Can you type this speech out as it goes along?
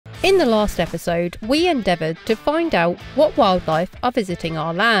In the last episode, we endeavoured to find out what wildlife are visiting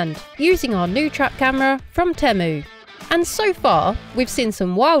our land, using our new trap camera from Temu. And so far, we've seen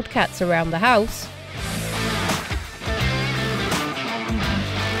some wildcats around the house,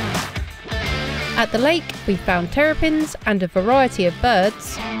 at the lake, we found terrapins and a variety of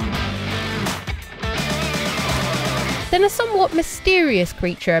birds. Then a somewhat mysterious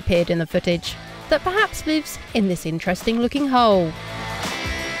creature appeared in the footage that perhaps lives in this interesting looking hole.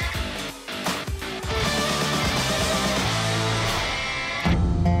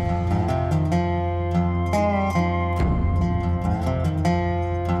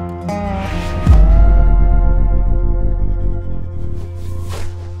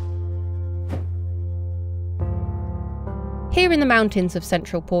 Here in the mountains of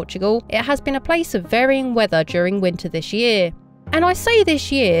central Portugal, it has been a place of varying weather during winter this year. And I say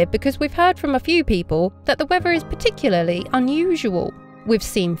this year because we've heard from a few people that the weather is particularly unusual. We've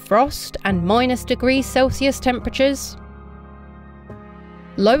seen frost and -°C temperatures,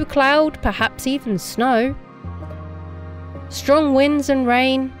 low cloud, perhaps even snow, strong winds and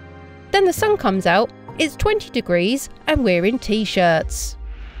rain. Then the sun comes out, it's 20 degrees and we're in t-shirts.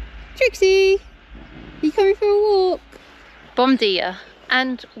 Trixie, are you coming for a walk? Bom dia,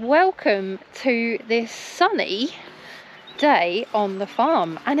 and welcome to this sunny day on the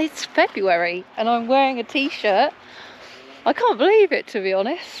farm. And it's February and I'm wearing a t-shirt. I can't believe it, to be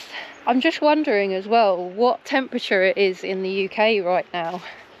honest. I'm just wondering as well what temperature it is in the UK right now.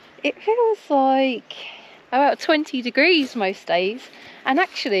 It feels like about 20 degrees most days, and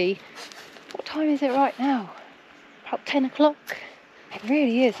actually, what time is it right now? About 10 o'clock. It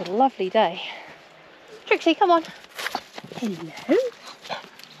really is a lovely day. Trixie, come on. Hello.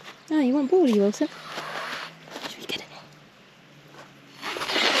 Oh, you want ballie, Wilson? Should we get it?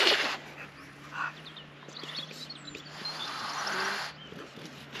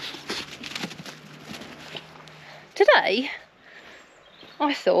 Today,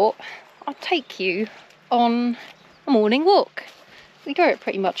 I thought I'd take you on a morning walk. We do it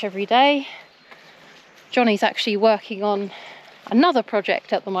pretty much every day. Johnny's actually working on another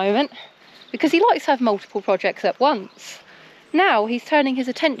project at the moment because he likes to have multiple projects at once. Now he's turning his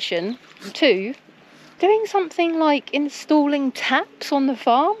attention to doing something like installing taps on the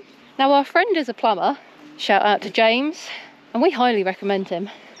farm. Now our friend is a plumber, shout out to James, and we highly recommend him.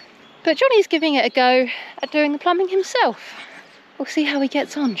 But Johnny's giving it a go at doing the plumbing himself. We'll see how he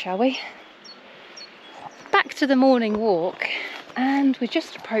gets on, shall we? Back to the morning walk, and we're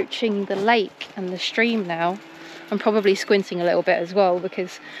just approaching the lake and the stream now. I'm probably squinting a little bit as well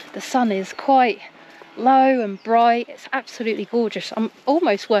because the sun is quite low and bright. It's absolutely gorgeous. I'm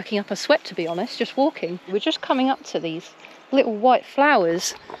almost working up a sweat, to be honest, just walking. We're just coming up to these little white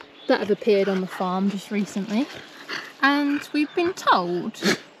flowers that have appeared on the farm just recently, and we've been told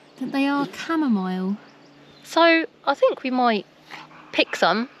that they are chamomile. So I think we might pick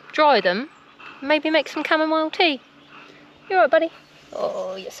some, dry them, maybe make some chamomile tea. You alright, buddy?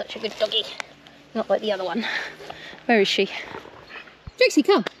 Oh, you're such a good doggy. Not like the other one. Where is she? Trixie,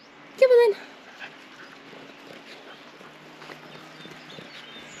 come. Come on then.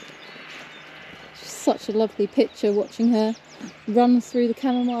 Such a lovely picture watching her run through the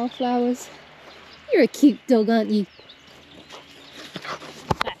chamomile flowers. You're a cute dog, aren't you?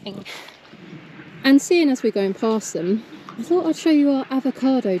 Bang. And seeing as we're going past them, I thought I'd show you our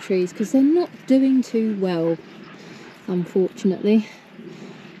avocado trees because they're not doing too well, unfortunately.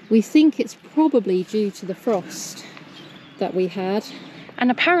 We think it's probably due to the frost that we had.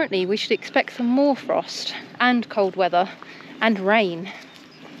 And apparently we should expect some more frost and cold weather and rain.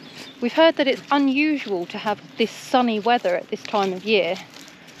 We've heard that it's unusual to have this sunny weather at this time of year.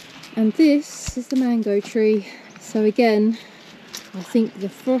 And this is the mango tree. So again, I think the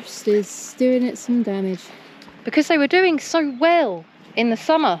frost is doing it some damage. Because they were doing so well in the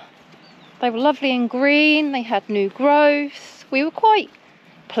summer. They were lovely and green, they had new growth. We were quite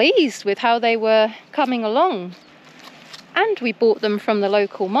pleased with how they were coming along. And we bought them from the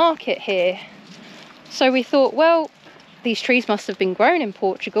local market here. So we thought, well, these trees must have been grown in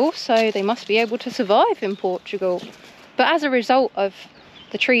Portugal, so they must be able to survive in Portugal. But as a result of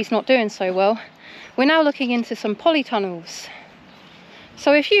the trees not doing so well, we're now looking into some polytunnels.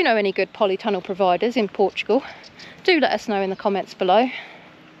 So if you know any good polytunnel providers in Portugal, do let us know in the comments below.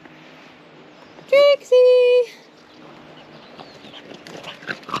 Trixie!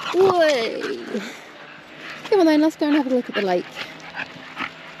 Whoa. Come on then, let's go and have a look at the lake.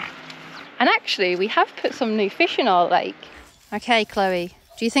 And actually, we have put some new fish in our lake. Okay, Chloe,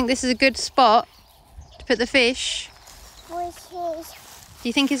 do you think this is a good spot to put the fish? Do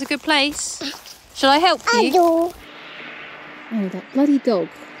you think it's a good place? Shall I help you? I do. Oh, that bloody dog.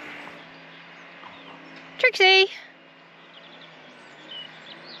 Trixie!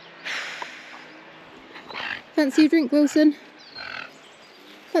 Fancy a drink, Wilson?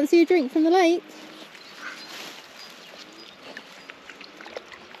 Fancy a drink from the lake?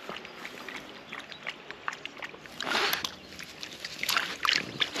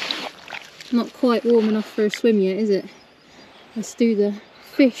 Not quite warm enough for a swim yet, is it? Let's do the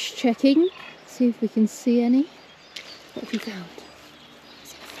fish checking. See if we can see any. What have you found?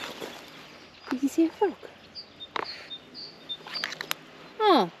 Is it a frog? Did you see a frog?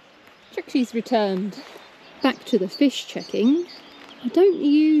 Ah, Trixie's returned. Back to the fish checking. I don't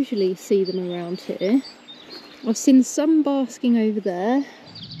usually see them around here. I've seen some basking over there.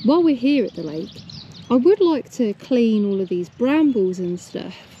 While we're here at the lake, I would like to clean all of these brambles and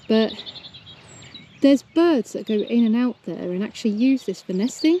stuff, but there's birds that go in and out there and actually use this for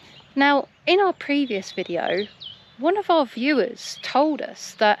nesting. Now, in our previous video, one of our viewers told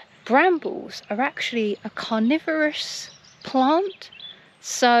us that brambles are actually a carnivorous plant.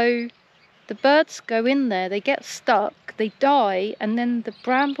 So the birds go in there, they get stuck, they die, and then the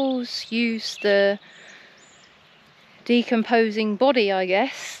brambles use the decomposing body, I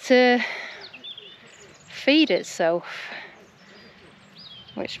guess, to feed itself.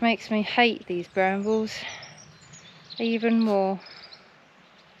 Which makes me hate these brambles even more.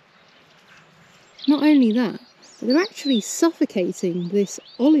 Not only that, but they're actually suffocating this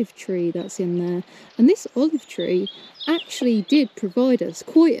olive tree that's in there. And this olive tree actually did provide us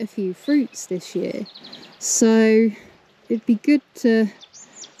quite a few fruits this year. So it'd be good to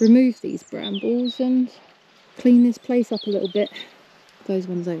remove these brambles and clean this place up a little bit. Those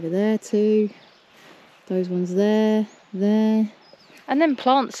ones over there too. Those ones there, there. And then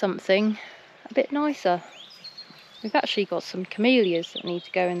plant something a bit nicer. We've actually got some camellias that need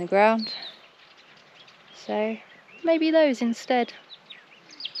to go in the ground. So maybe those instead.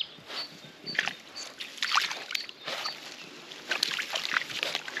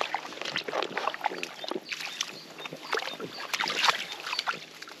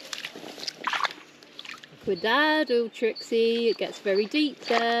 Cuidado, Trixie, it gets very deep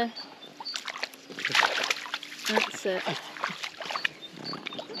there. That's it.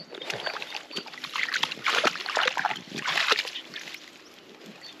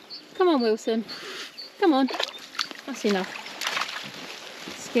 Come on, Wilson. Come on. That's enough.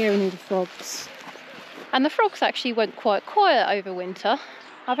 Scaring all the frogs. And the frogs actually went quite quiet over winter.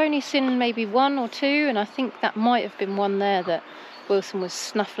 I've only seen maybe one or two, and I think that might have been one there that Wilson was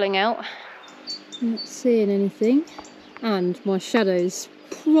snuffling out. Not seeing anything. And my shadow's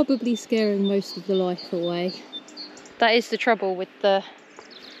probably scaring most of the life away. That is the trouble with the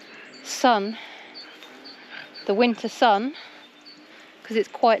sun, the winter sun, because it's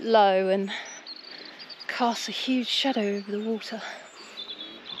quite low and casts a huge shadow over the water.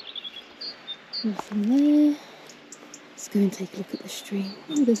 Nothing there. Let's go and take a look at the stream.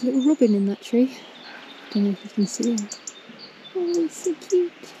 Oh, there's a little robin in that tree. Don't know if you can see him. Oh, he's so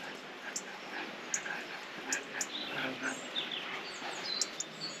cute.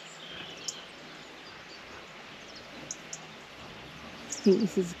 I think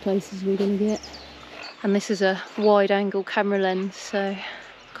this is as close as we're going to get. And this is a wide angle camera lens, so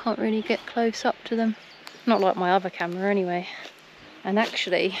can't really get close up to them. Not like my other camera anyway. And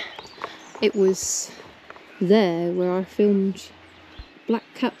actually, it was there where I filmed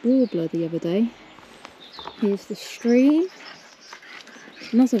black-cap warbler the other day. Here's the stream.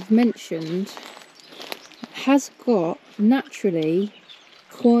 And as I've mentioned, it has got naturally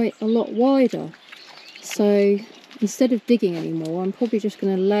quite a lot wider. So instead of digging anymore, I'm probably just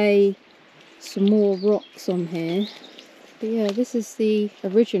going to lay some more rocks on here. But yeah, this is the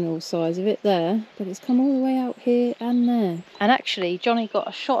original size of it there, but it's come all the way out here and there. And actually, Johnny got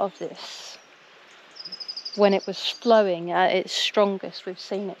a shot of this when it was flowing at its strongest. We've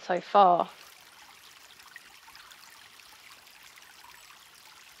seen it so far.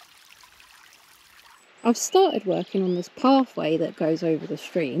 I've started working on this pathway that goes over the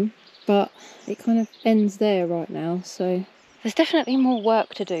stream, but it kind of ends there right now, so there's definitely more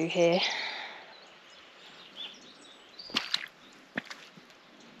work to do here.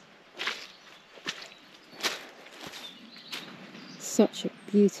 Such a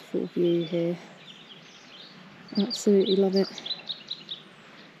beautiful view here. Absolutely love it.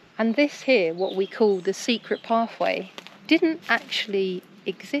 And this here, what we call the secret pathway, didn't actually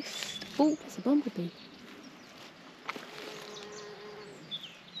exist. Oh, there's a bumblebee.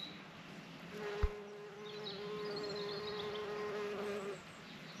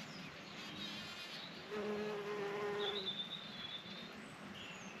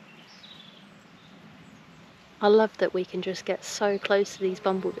 I love that we can just get so close to these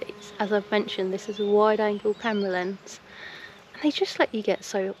bumblebees. As I've mentioned, this is a wide angle camera lens, and they just let you get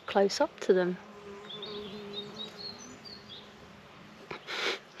so close up to them. I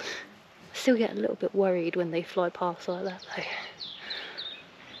still get a little bit worried when they fly past like that though.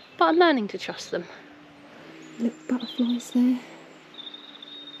 But I'm learning to trust them. Little butterflies there.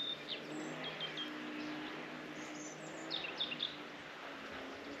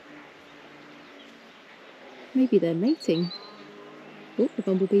 Maybe they're mating. Oh, the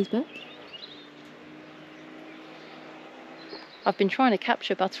bumblebee's back. I've been trying to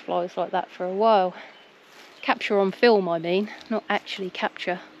capture butterflies like that for a while. Capture on film, I mean, not actually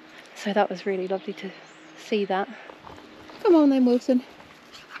capture. So that was really lovely to see that. Come on then, Wilson.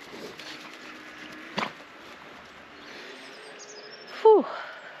 Whew.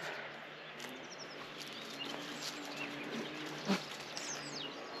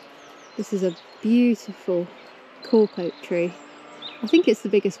 This is a beautiful cork oak tree. I think it's the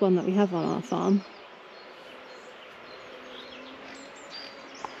biggest one that we have on our farm.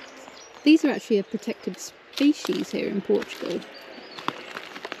 These are actually a protected species here in Portugal.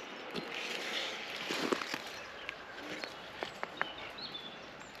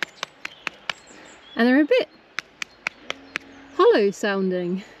 And they're a bit hollow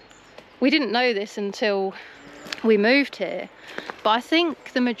sounding. We didn't know this until we moved here, but I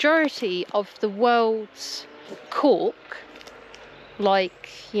think the majority of the world's cork, like,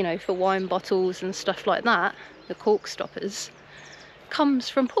 you know, for wine bottles and stuff like that, the cork stoppers, comes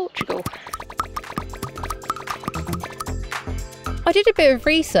from Portugal. I did a bit of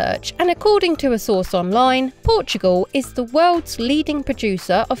research, and according to a source online, Portugal is the world's leading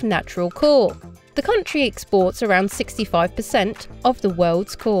producer of natural cork. The country exports around 65% of the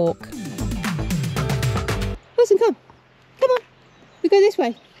world's cork. Wilson, come on, we go this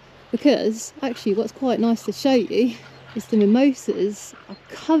way. Because actually what's quite nice to show you is the mimosas are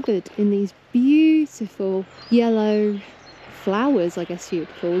covered in these beautiful yellow flowers, I guess you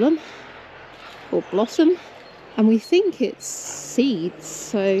would call them, or blossom. And we think it's seeds,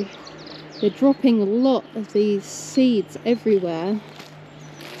 so they're dropping a lot of these seeds everywhere.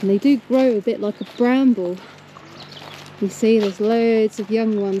 And they do grow a bit like a bramble. You see there's loads of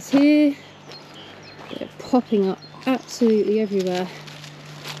young ones here. They're popping up absolutely everywhere.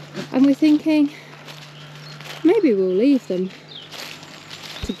 And we're thinking maybe we'll leave them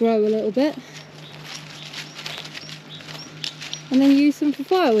to grow a little bit and then use them for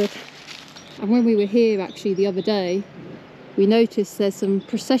firewood. And when we were here actually the other day, we noticed there's some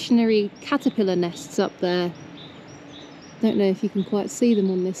processionary caterpillar nests up there. Don't know if you can quite see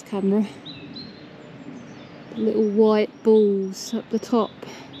them on this camera. Little white balls up the top,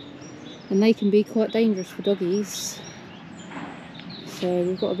 and they can be quite dangerous for doggies. So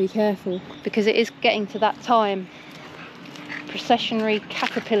we've got to be careful because it is getting to that time, processionary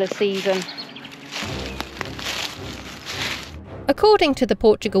caterpillar season. According to the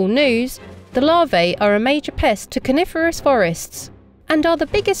Portugal News, the larvae are a major pest to coniferous forests and are the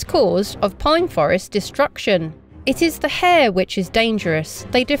biggest cause of pine forest destruction. It is the hair which is dangerous.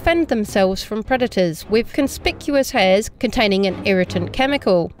 They defend themselves from predators with conspicuous hairs containing an irritant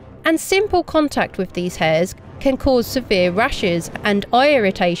chemical, and simple contact with these hairs can cause severe rashes and eye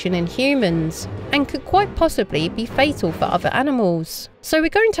irritation in humans, and could quite possibly be fatal for other animals. So we're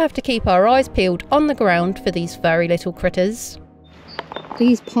going to have to keep our eyes peeled on the ground for these furry little critters.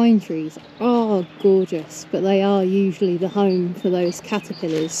 These pine trees are gorgeous, but they are usually the home for those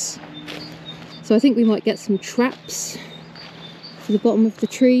caterpillars. So I think we might get some traps for the bottom of the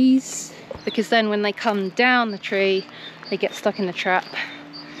trees, because then when they come down the tree, they get stuck in the trap.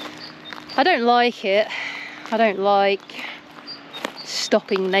 I don't like it. I don't like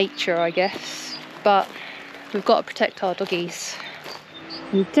stopping nature, I guess, but we've got to protect our doggies.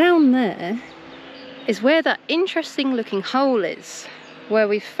 And down there is where that interesting looking hole is, where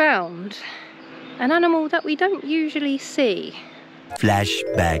we've found an animal that we don't usually see.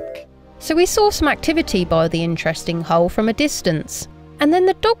 Flashback. So we saw some activity by the interesting hole from a distance, and then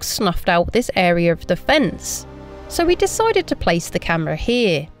the dogs snuffed out this area of the fence. So we decided to place the camera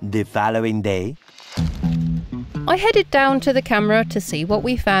here. The following day, I headed down to the camera to see what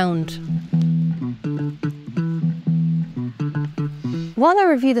we found. While I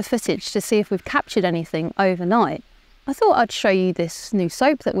review the footage to see if we've captured anything overnight, I thought I'd show you this new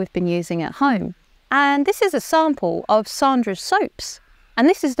soap that we've been using at home. And this is a sample of Sandra's soaps. And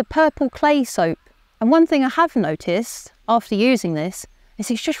this is the purple clay soap. And one thing I have noticed after using this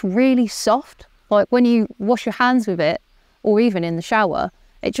is it's just really soft. Like when you wash your hands with it, or even in the shower,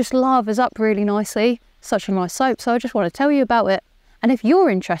 it just lathers up really nicely. Such a nice soap, so I just want to tell you about it. And if you're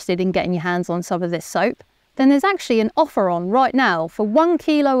interested in getting your hands on some of this soap, then there's actually an offer on right now for 1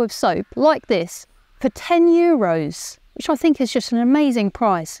 kilo of soap like this for €10, which I think is just an amazing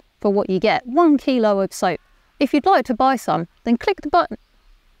price for what you get. 1 kilo of soap. If you'd like to buy some, then click the button.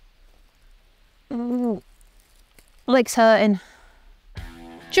 Leg's hurting.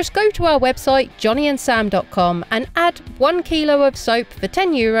 Just go to our website jonnyandSam.com and add 1 kilo of soap for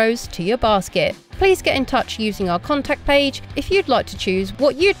 €10 to your basket. Please get in touch using our contact page if you'd like to choose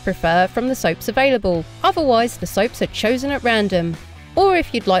what you'd prefer from the soaps available. Otherwise, the soaps are chosen at random. Or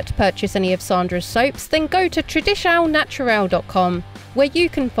if you'd like to purchase any of Sandra's soaps, then go to tradicionalnatural.com, where you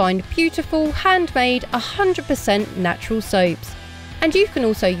can find beautiful, handmade, 100% natural soaps. And you can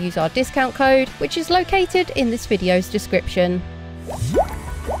also use our discount code, which is located in this video's description.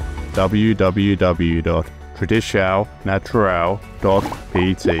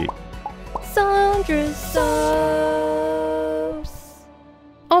 www.tradicionalnatural.pt. Sandra's soaps.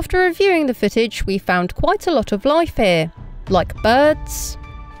 After reviewing the footage, we found quite a lot of life here, like birds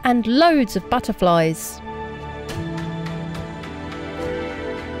and loads of butterflies.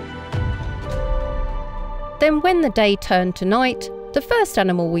 Then when the day turned to night, the first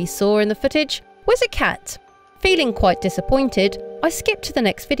animal we saw in the footage was a cat. Feeling quite disappointed, I skipped to the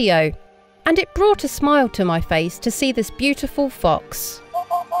next video, and it brought a smile to my face to see this beautiful fox.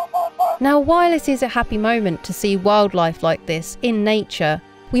 Now, while it is a happy moment to see wildlife like this in nature,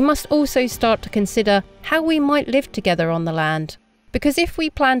 we must also start to consider how we might live together on the land. Because if we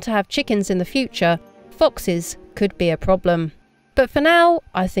plan to have chickens in the future, foxes could be a problem. But for now,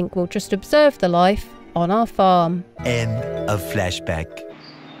 I think we'll just observe the life on our farm. End of flashback.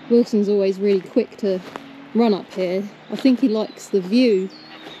 Wilson's always really quick to run up here. I think he likes the view.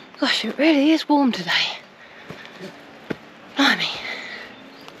 Gosh, it really is warm today. Blimey.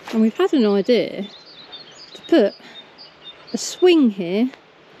 And we've had an idea to put a swing here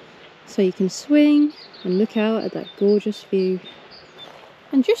so you can swing and look out at that gorgeous view.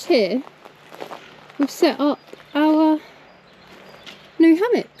 And just here, we've set up our new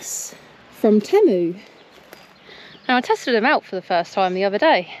hammocks from Temu. Now, I tested them out for the first time the other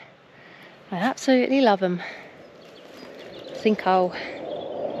day. I absolutely love them. I think I'll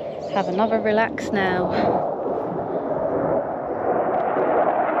have another relax now.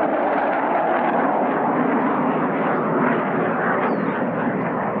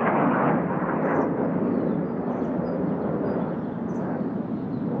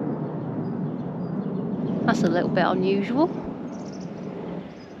 That's a little bit unusual.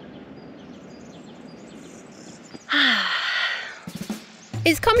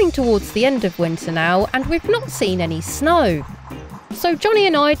 It's coming towards the end of winter now, and we've not seen any snow. So Jonny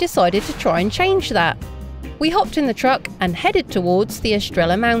and I decided to try and change that. We hopped in the truck and headed towards the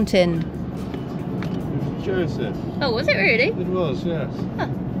Estrella Mountain. Joseph. Oh, was it really? It was, yes. Huh.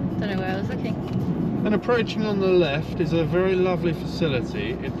 Don't know where I was looking. And approaching on the left is a very lovely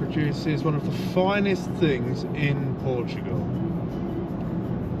facility. It produces one of the finest things in Portugal.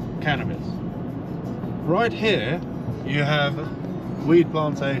 Cannabis. Right here you have weed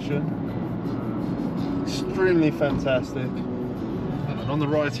plantation. Extremely fantastic. And on the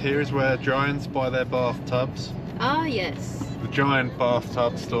right here is where giants buy their bathtubs. Ah, yes. The giant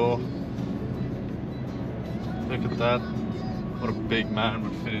bathtub store. Look at that. What a big man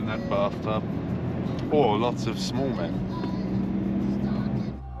would fit in that bathtub. Or lots of small men.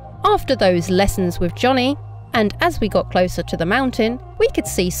 After those lessons with Jonny, and as we got closer to the mountain, we could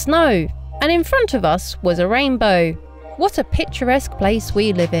see snow, and in front of us was a rainbow. What a picturesque place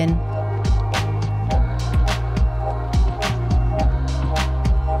we live in.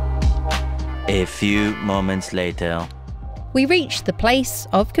 A few moments later. We reached the place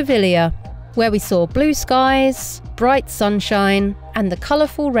of Cavillia, where we saw blue skies, bright sunshine, and the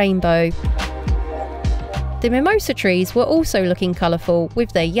colourful rainbow. The mimosa trees were also looking colourful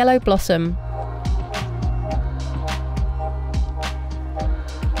with their yellow blossom.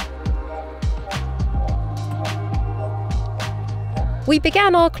 We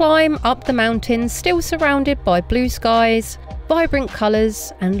began our climb up the mountain, still surrounded by blue skies, vibrant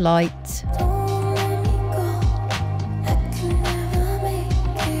colours and light.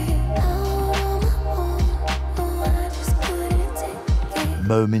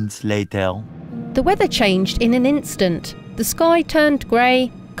 Moments later. The weather changed in an instant. The sky turned grey,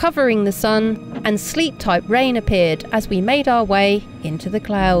 covering the sun, and sleet-type rain appeared as we made our way into the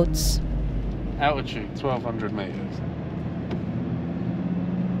clouds. Altitude 1200 metres.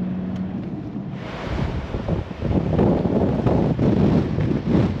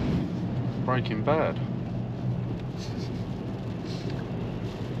 Breaking Bad.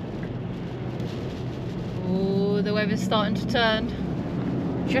 Oh, the weather's starting to turn.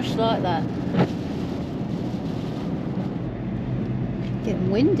 Just like that.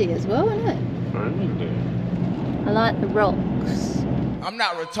 windy as well, isn't it? Very windy. I like the rocks. I'm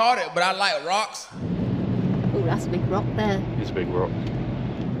not retarded, but I like rocks. Oh, that's a big rock there. It's a big rock.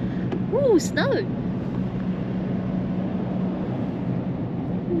 Ooh, snow.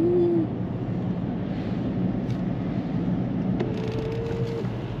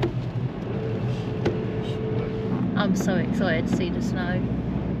 I'm so excited to see the snow.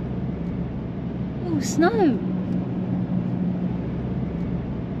 Oh, snow!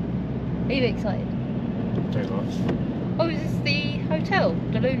 Are you excited? Very nice. Oh, is this the hotel?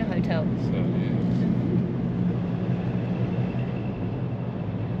 The Luna Hotel? So, yeah.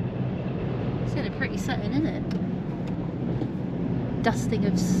 It's in a pretty setting, isn't it? Dusting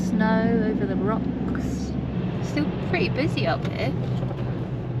of snow over the rocks. Still pretty busy up here.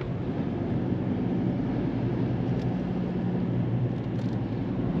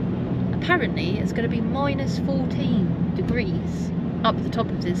 Apparently it's going to be minus 14 degrees up the top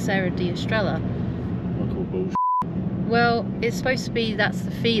of this Serra de Estrela. I call bullshit. Well, it's supposed to be, that's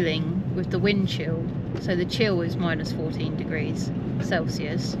the feeling with the wind chill. So the chill is minus 14 degrees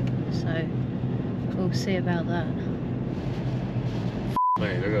Celsius. So we'll see about that.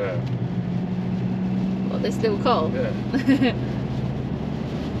 Mate, look at that. What, this little car? Yeah.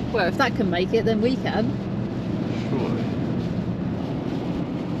 Well, if that can make it, then we can. Surely.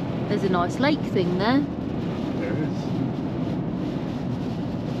 There's a nice lake thing there. There is.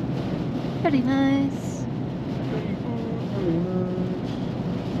 Very nice.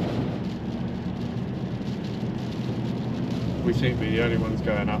 We seem to be the only ones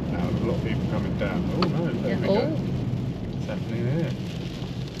going up now. There's a lot of people coming down. Oh no, there we go. What's happening here?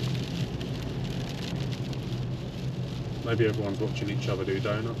 Maybe everyone's watching each other do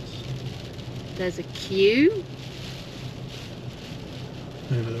donuts. There's a queue.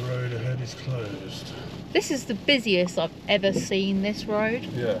 Maybe the road ahead is closed. This is the busiest I've ever seen this road.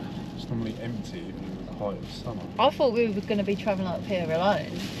 Yeah, it's normally empty even in the height of summer. I thought we were going to be travelling up here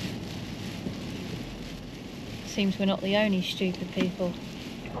alone. Seems we're not the only stupid people.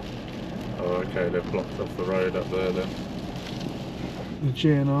 Oh, okay, they've blocked off the road up there then. The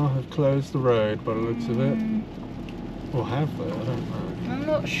GNR have closed the road by the looks of it. Or have they? I don't know. I'm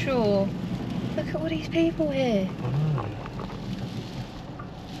not sure. Look at all these people here. I know.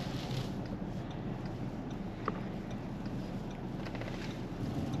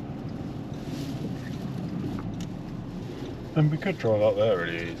 And we could drive up there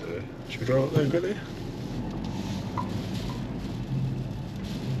really easily. Should we drive up there quickly?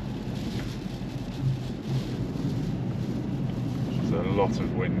 There's a lot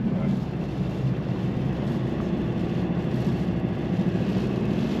of wind though.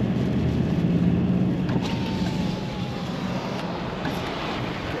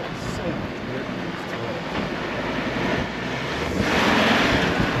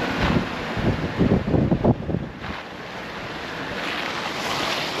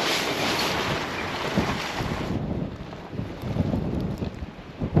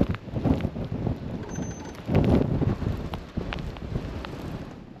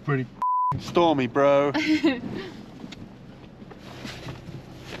 Pretty stormy, bro.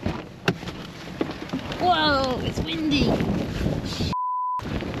 Whoa, it's windy.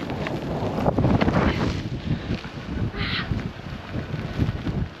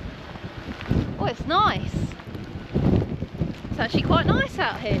 Oh, it's nice. It's actually quite nice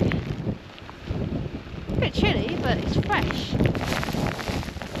out here. A bit chilly, but it's fresh.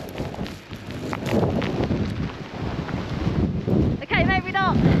 Okay, maybe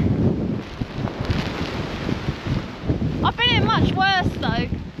not. I've been in much worse though.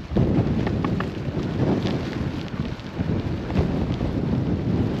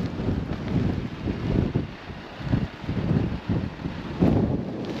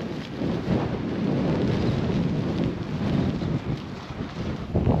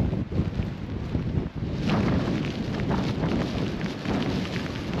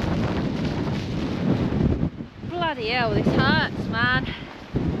 Bloody hell, this hurts, man.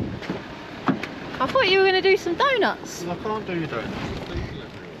 I thought you were going to do some donuts. I can't do donuts.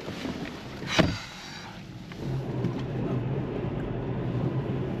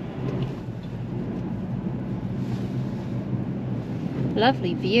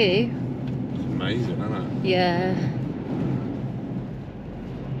 Lovely view. It's amazing, isn't it? Yeah.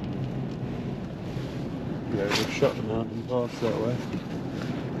 Yeah, they've shut the mountain pass that way.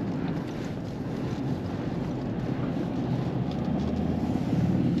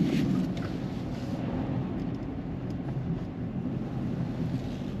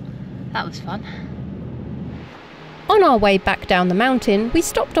 That was fun. On our way back down the mountain, we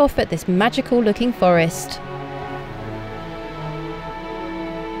stopped off at this magical looking forest.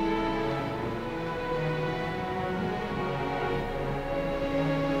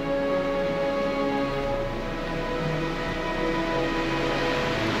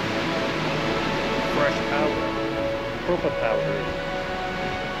 proper powdery.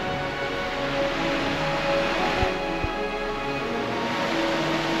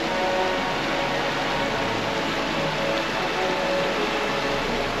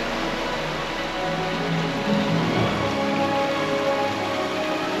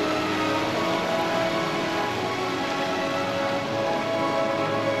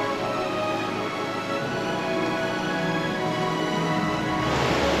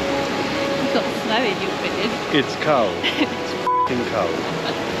 You've got snow in your finish. It's cold. It's f***ing cold.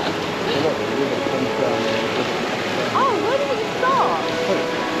 Oh, where did it start?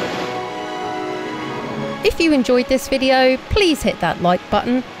 If you enjoyed this video, please hit that like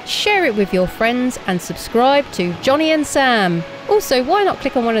button, share it with your friends and subscribe to Jonny and Sam. Also, why not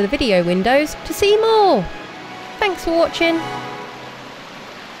click on one of the video windows to see more? Thanks for watching.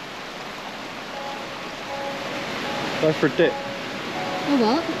 Go for a dip.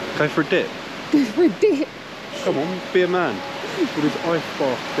 What? Go for a dip. Go for a dip. Come on, be a man. All this ice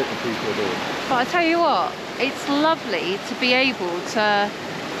bath dip that people are doing. But I tell you what, it's lovely to be able to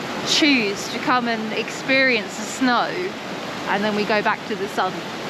choose to come and experience the snow and then we go back to the sun.